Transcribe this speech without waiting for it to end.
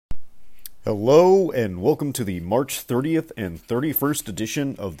Hello, and welcome to the March 30th and 31st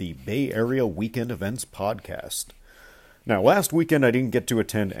edition of the Bay Area Weekend Events Podcast. Now, last weekend I didn't get to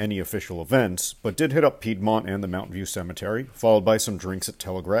attend any official events, but did hit up Piedmont and the Mountain View Cemetery, followed by some drinks at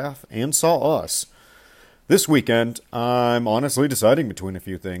Telegraph, and saw us. This weekend, I'm honestly deciding between a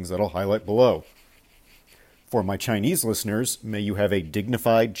few things that I'll highlight below. For my Chinese listeners, may you have a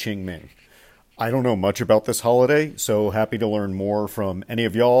dignified Qingming. I don't know much about this holiday, so happy to learn more from any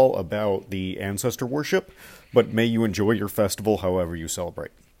of y'all about the ancestor worship, but may you enjoy your festival however you celebrate.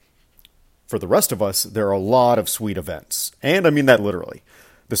 For the rest of us, there are a lot of sweet events, and I mean that literally.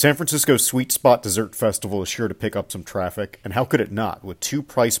 The San Francisco Sweet Spot Dessert Festival is sure to pick up some traffic, and how could it not, with 2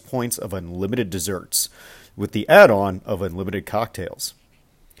 price points of unlimited desserts, with the add-on of unlimited cocktails.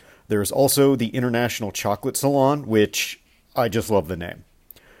 There is also the International Chocolate Salon, which I just love the name.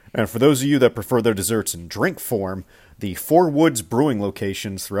 And for those of you that prefer their desserts in drink form, the Four Woods brewing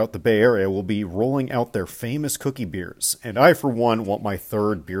locations throughout the Bay Area will be rolling out their famous cookie beers, and I, for one, want my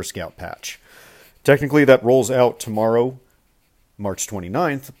 3rd Beer Scout patch. Technically, that rolls out tomorrow, March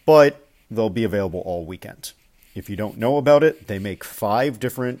 29th, but they'll be available all weekend. If you don't know about it, they make 5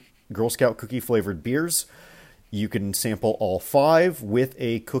 different Girl Scout cookie-flavored beers. You can sample all 5 with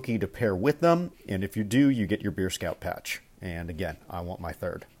a cookie to pair with them, and if you do, you get your Beer Scout patch. And again, I want my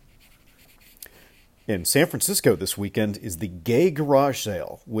 3rd. In San Francisco this weekend is the Gay Garage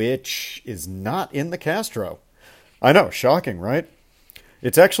Sale, which is not in the Castro. I know, shocking, right?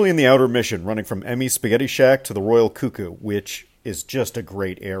 It's actually in the Outer Mission, running from Emmy's Spaghetti Shack to the Royal Cuckoo, which is just a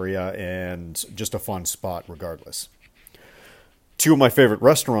great area and just a fun spot regardless. 2 of my favorite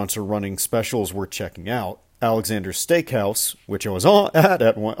restaurants are running specials worth checking out. Alexander's Steakhouse, which I was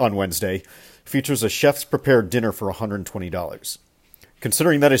on Wednesday, features a chef's prepared dinner for $120.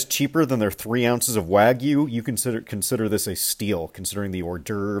 Considering that is cheaper than their 3 ounces of Wagyu, you consider this a steal, considering the hors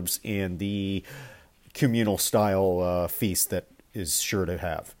d'oeuvres and the communal style feast that is sure to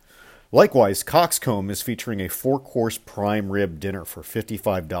have. Likewise, Coxcomb is featuring a 4-course prime rib dinner for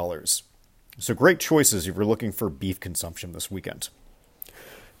 $55. So great choices if you're looking for beef consumption this weekend.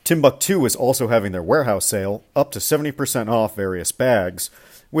 Timbuktu is also having their warehouse sale, up to 70% off various bags,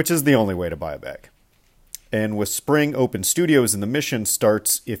 which is the only way to buy a bag. And with Spring Open Studios in the Mission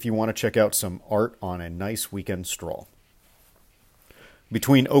starts if you want to check out some art on a nice weekend stroll.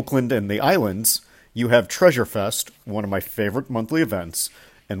 Between Oakland and the Islands, you have Treasure Fest, one of my favorite monthly events,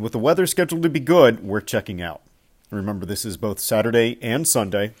 and with the weather scheduled to be good, we're checking out. Remember, this is both Saturday and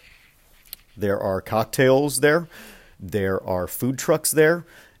Sunday. There are cocktails there. There are food trucks there.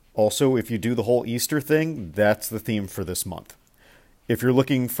 Also, if you do the whole Easter thing, that's the theme for this month. If you're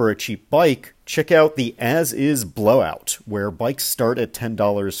looking for a cheap bike, check out the As Is Blowout, where bikes start at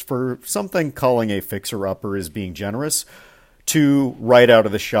 $10 for something calling a fixer-upper is being generous, to right out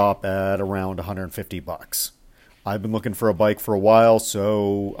of the shop at around $150. I've been looking for a bike for a while,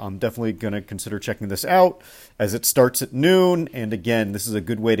 so I'm definitely going to consider checking this out, as it starts at noon, and again, this is a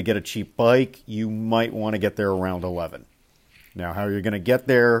good way to get a cheap bike. You might want to get there around 11. Now, how you're going to get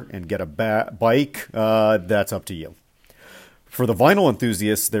there and get a bike, that's up to you. For the vinyl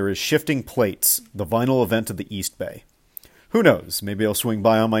enthusiasts, there is Shifting Plates, the vinyl event of the East Bay. Who knows, maybe I'll swing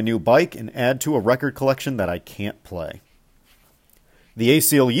by on my new bike and add to a record collection that I can't play. The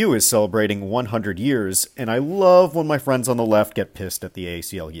ACLU is celebrating 100 years, and I love when my friends on the left get pissed at the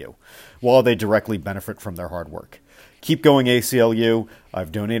ACLU, while they directly benefit from their hard work. Keep going, ACLU.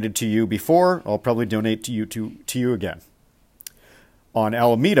 I've donated to you before. I'll probably donate to you again. On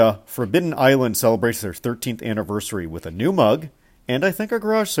Alameda, Forbidden Island celebrates their 13th anniversary with a new mug, and I think a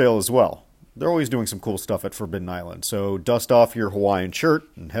garage sale as well. They're always doing some cool stuff at Forbidden Island, so dust off your Hawaiian shirt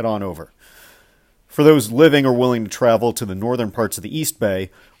and head on over. For those living or willing to travel to the northern parts of the East Bay,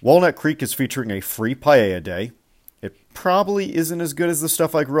 Walnut Creek is featuring a free paella day. It probably isn't as good as the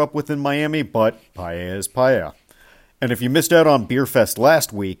stuff I grew up with in Miami, but paella is paella. And if you missed out on Beer Fest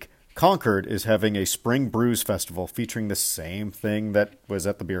last week, Concord is having a Spring Brews Festival featuring the same thing that was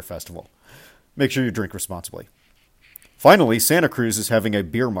at the beer festival. Make sure you drink responsibly. Finally, Santa Cruz is having a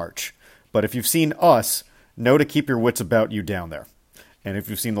beer march. But if you've seen us, know to keep your wits about you down there. And if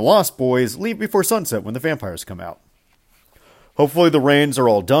you've seen The Lost Boys, leave before sunset when the vampires come out. Hopefully the rains are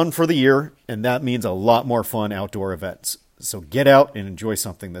all done for the year, and that means a lot more fun outdoor events. So get out and enjoy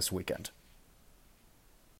something this weekend.